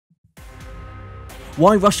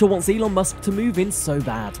Why Russia wants Elon Musk to move in so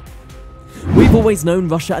bad. We've always known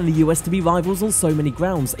Russia and the US to be rivals on so many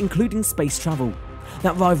grounds, including space travel.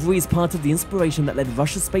 That rivalry is part of the inspiration that led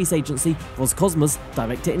Russia's space agency, Roscosmos,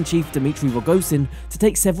 Director-in-Chief Dmitry Rogozin, to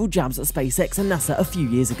take several jabs at SpaceX and NASA a few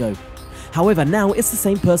years ago. However, now it's the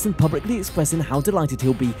same person publicly expressing how delighted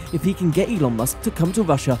he'll be if he can get Elon Musk to come to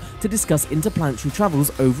Russia to discuss interplanetary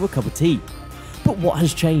travels over a cup of tea. But what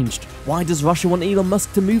has changed? Why does Russia want Elon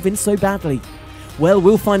Musk to move in so badly? Well,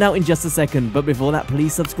 we'll find out in just a second, but before that,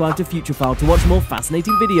 please subscribe to Futurephile to watch more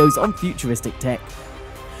fascinating videos on futuristic tech.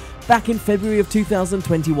 Back in February of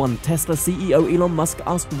 2021, Tesla CEO Elon Musk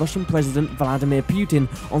asked Russian President Vladimir Putin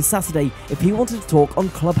on Saturday if he wanted to talk on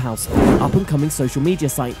Clubhouse, an up-and-coming social media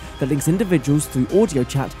site that links individuals through audio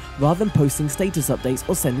chat rather than posting status updates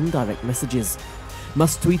or sending direct messages.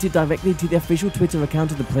 Musk tweeted directly to the official Twitter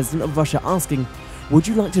account of the President of Russia asking, "Would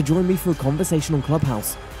you like to join me for a conversation on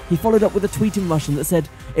Clubhouse?" He followed up with a tweet in Russian that said,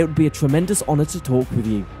 "It would be a tremendous honor to talk with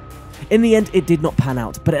you." In the end, it did not pan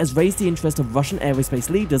out, but it has raised the interest of Russian aerospace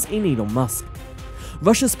leaders in Elon Musk.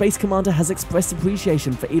 Russia's space commander has expressed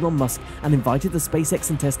appreciation for Elon Musk and invited the SpaceX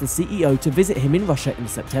and Tesla CEO to visit him in Russia in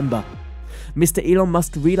September. Mr. Elon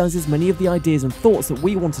Musk realizes many of the ideas and thoughts that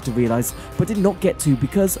we wanted to realize, but did not get to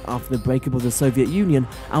because, after the breakup of the Soviet Union,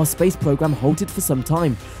 our space program halted for some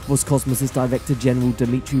time, Roscosmos' Director General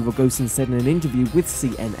Dmitry Rogozin said in an interview with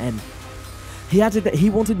CNN. He added that he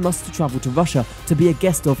wanted Musk to travel to Russia to be a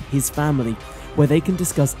guest of his family, where they can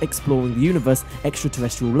discuss exploring the universe,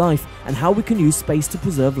 extraterrestrial life, and how we can use space to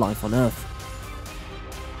preserve life on Earth.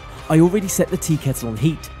 "I already set the tea kettle on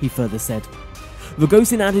heat," he further said.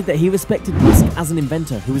 Rogozin added that he respected Musk as an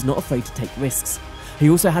inventor who was not afraid to take risks. He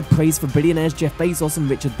also had praise for billionaires Jeff Bezos and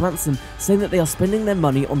Richard Branson, saying that they are spending their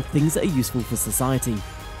money on things that are useful for society.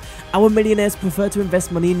 "Our millionaires prefer to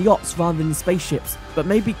invest money in yachts rather than in spaceships, but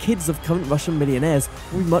maybe kids of current Russian millionaires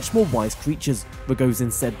will be much more wise creatures,"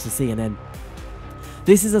 Rogozin said to CNN.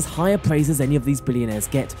 This is as high a praise as any of these billionaires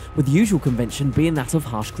get, with the usual convention being that of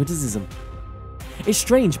harsh criticism. It's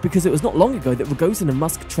strange because it was not long ago that Rogozin and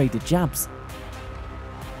Musk traded jabs.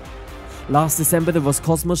 Last December, the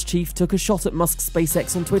Roscosmos chief took a shot at Musk's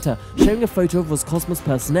SpaceX on Twitter, sharing a photo of Roscosmos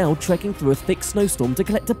personnel trekking through a thick snowstorm to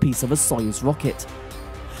collect a piece of a Soyuz rocket.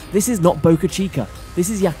 "This is not Boca Chica, this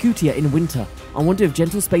is Yakutia in winter. I wonder if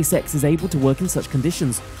gentle SpaceX is able to work in such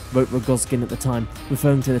conditions," wrote Rogozin at the time,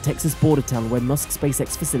 referring to the Texas border town where Musk's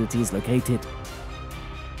SpaceX facility is located.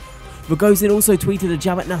 Rogozin also tweeted a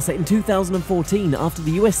jab at NASA in 2014 after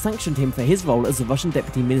the US sanctioned him for his role as the Russian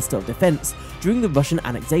Deputy Minister of Defense during the Russian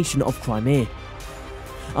annexation of Crimea.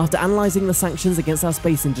 "After analysing the sanctions against our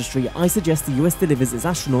space industry, I suggest the US delivers its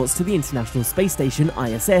astronauts to the International Space Station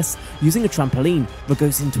ISS using a trampoline,"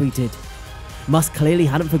 Rogozin tweeted. Musk clearly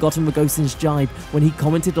hadn't forgotten Rogozin's jibe when he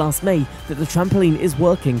commented last May that the trampoline is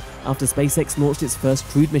working after SpaceX launched its first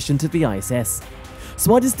crewed mission to the ISS.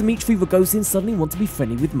 So why does Dmitry Rogozin suddenly want to be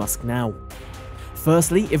friendly with Musk now?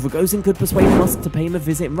 Firstly, if Rogozin could persuade Musk to pay him a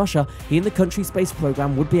visit in Russia, he and the country's space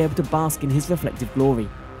program would be able to bask in his reflective glory.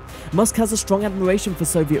 Musk has a strong admiration for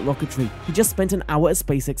Soviet rocketry. He just spent an hour at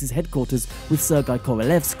SpaceX's headquarters with Sergei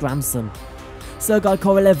Korolev's grandson. Sergei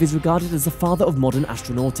Korolev is regarded as the father of modern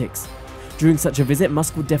astronautics. During such a visit,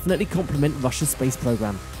 Musk would definitely compliment Russia's space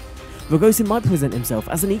program. Rogozin might present himself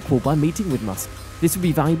as an equal by meeting with Musk. This would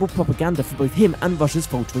be valuable propaganda for both him and Russia's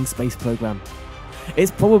faltering space program.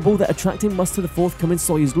 It's probable that attracting Musk to the forthcoming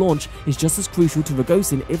Soyuz launch is just as crucial to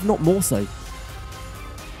Rogozin, if not more so.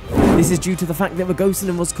 This is due to the fact that Rogozin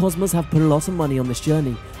and Roscosmos have put a lot of money on this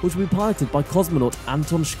journey, which will be piloted by cosmonaut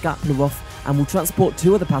Anton Shkaplerov and will transport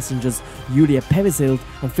two other passengers, Yulia Perezild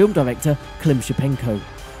and film director Klim Shipenko.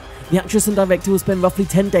 The actress and director will spend roughly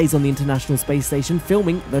 10 days on the International Space Station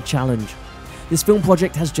filming The Challenge. This film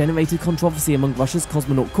project has generated controversy among Russia's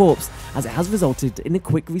cosmonaut corps as it has resulted in a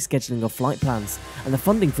quick rescheduling of flight plans, and the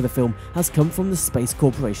funding for the film has come from the Space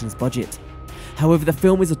Corporation's budget. However, the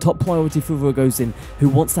film is a top priority for Rogozin, who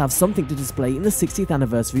wants to have something to display in the 60th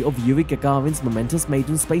anniversary of Yuri Gagarin's momentous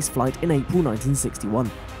maiden spaceflight in April 1961.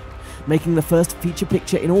 Making the first feature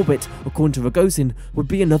picture in orbit, according to Rogozin, would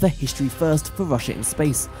be another history first for Russia in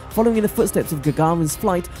space, following in the footsteps of Gagarin's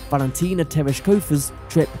flight, Valentina Tereshkova's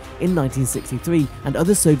trip in 1963, and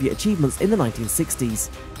other Soviet achievements in the 1960s.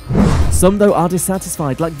 Some, though, are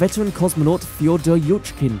dissatisfied, like veteran cosmonaut Fyodor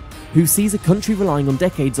Yuchkin, who sees a country relying on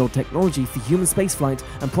decades-old technology for human spaceflight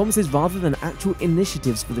and promises rather than actual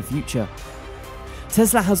initiatives for the future.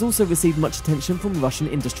 Tesla has also received much attention from Russian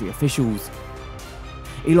industry officials.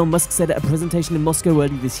 Elon Musk said at a presentation in Moscow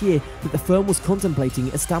early this year that the firm was contemplating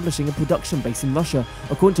establishing a production base in Russia,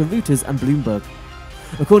 according to Reuters and Bloomberg.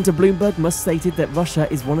 According to Bloomberg, Musk stated that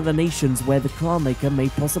Russia is one of the nations where the car maker may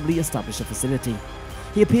possibly establish a facility.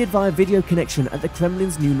 He appeared via video connection at the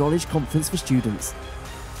Kremlin's New Knowledge Conference for students.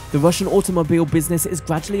 The Russian automobile business is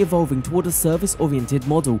gradually evolving toward a service-oriented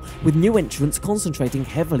model, with new entrants concentrating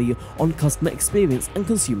heavily on customer experience and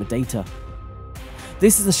consumer data.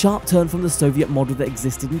 This is a sharp turn from the Soviet model that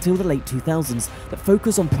existed until the late 2000s that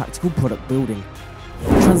focused on practical product building.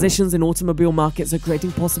 Transitions in automobile markets are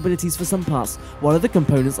creating possibilities for some parts, while other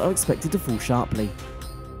components are expected to fall sharply.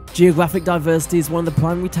 Geographic diversity is one of the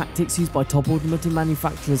primary tactics used by top automotive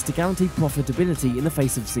manufacturers to guarantee profitability in the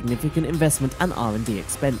face of significant investment and R&D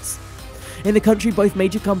expense. In the country, both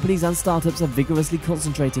major companies and startups are vigorously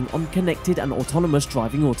concentrating on connected and autonomous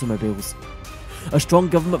driving automobiles. A strong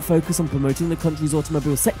government focus on promoting the country's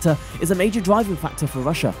automobile sector is a major driving factor for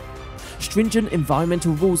Russia. Stringent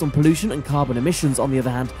environmental rules on pollution and carbon emissions, on the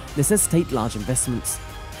other hand, necessitate large investments.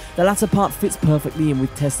 The latter part fits perfectly in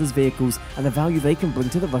with Tesla's vehicles and the value they can bring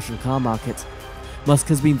to the Russian car market. Musk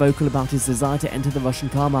has been vocal about his desire to enter the Russian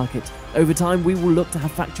car market. Over time, we will look to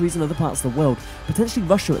have factories in other parts of the world, potentially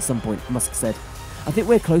Russia at some point, Musk said. I think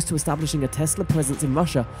we're close to establishing a Tesla presence in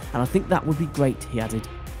Russia, and I think that would be great, he added.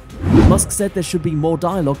 Musk said there should be more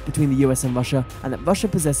dialogue between the US and Russia, and that Russia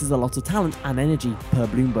possesses a lot of talent and energy, per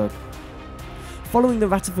Bloomberg. Following the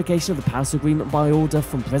ratification of the Paris Agreement by order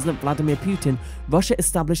from President Vladimir Putin, Russia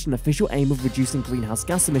established an official aim of reducing greenhouse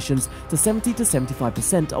gas emissions to 70 to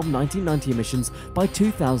 75% of 1990 emissions by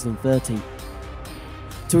 2030.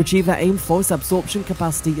 To achieve that aim, forest absorption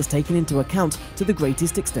capacity is taken into account to the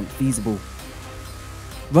greatest extent feasible.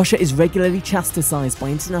 Russia is regularly chastised by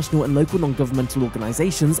international and local non-governmental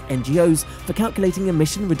organizations, NGOs, for calculating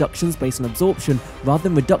emission reductions based on absorption rather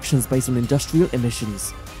than reductions based on industrial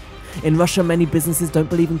emissions. In Russia, many businesses don't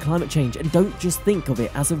believe in climate change and don't just think of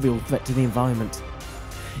it as a real threat to the environment.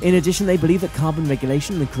 In addition, they believe that carbon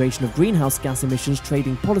regulation and the creation of greenhouse gas emissions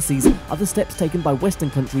trading policies are the steps taken by Western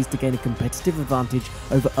countries to gain a competitive advantage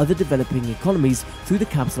over other developing economies through the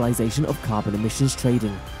capitalization of carbon emissions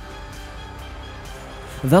trading.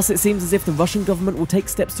 Thus, it seems as if the Russian government will take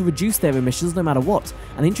steps to reduce their emissions no matter what,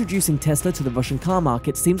 and introducing Tesla to the Russian car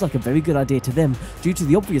market seems like a very good idea to them due to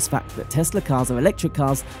the obvious fact that Tesla cars are electric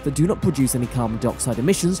cars that do not produce any carbon dioxide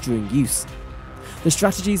emissions during use. The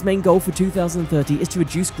strategy's main goal for 2030 is to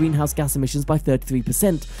reduce greenhouse gas emissions by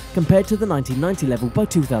 33% compared to the 1990 level by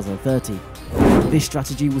 2030. This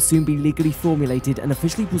strategy will soon be legally formulated and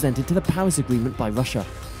officially presented to the Paris Agreement by Russia.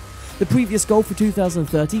 The previous goal for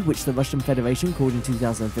 2030, which the Russian Federation called in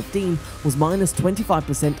 2015, was minus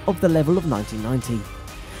 25% of the level of 1990.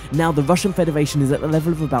 Now the Russian Federation is at the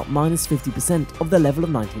level of about minus 50% of the level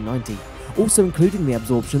of 1990, also including the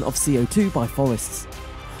absorption of CO2 by forests.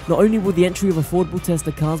 Not only will the entry of affordable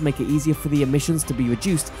Tesla cars make it easier for the emissions to be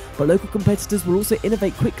reduced, but local competitors will also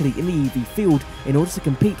innovate quickly in the EV field in order to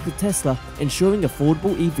compete with Tesla, ensuring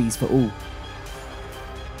affordable EVs for all.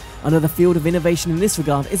 Another field of innovation in this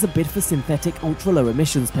regard is a bid for synthetic ultra-low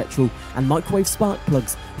emissions petrol and microwave spark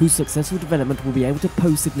plugs, whose successful development will be able to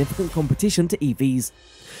pose significant competition to EVs.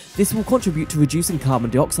 This will contribute to reducing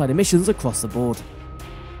carbon dioxide emissions across the board.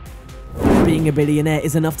 Being a billionaire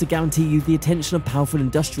is enough to guarantee you the attention of powerful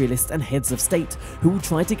industrialists and heads of state who will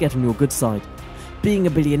try to get on your good side. Being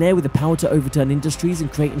a billionaire with the power to overturn industries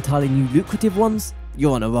and create entirely new lucrative ones?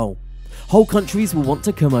 You're on a roll. Whole countries will want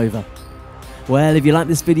to come over. Well, if you like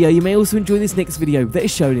this video, you may also enjoy this next video that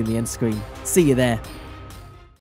is shown in the end screen. See you there.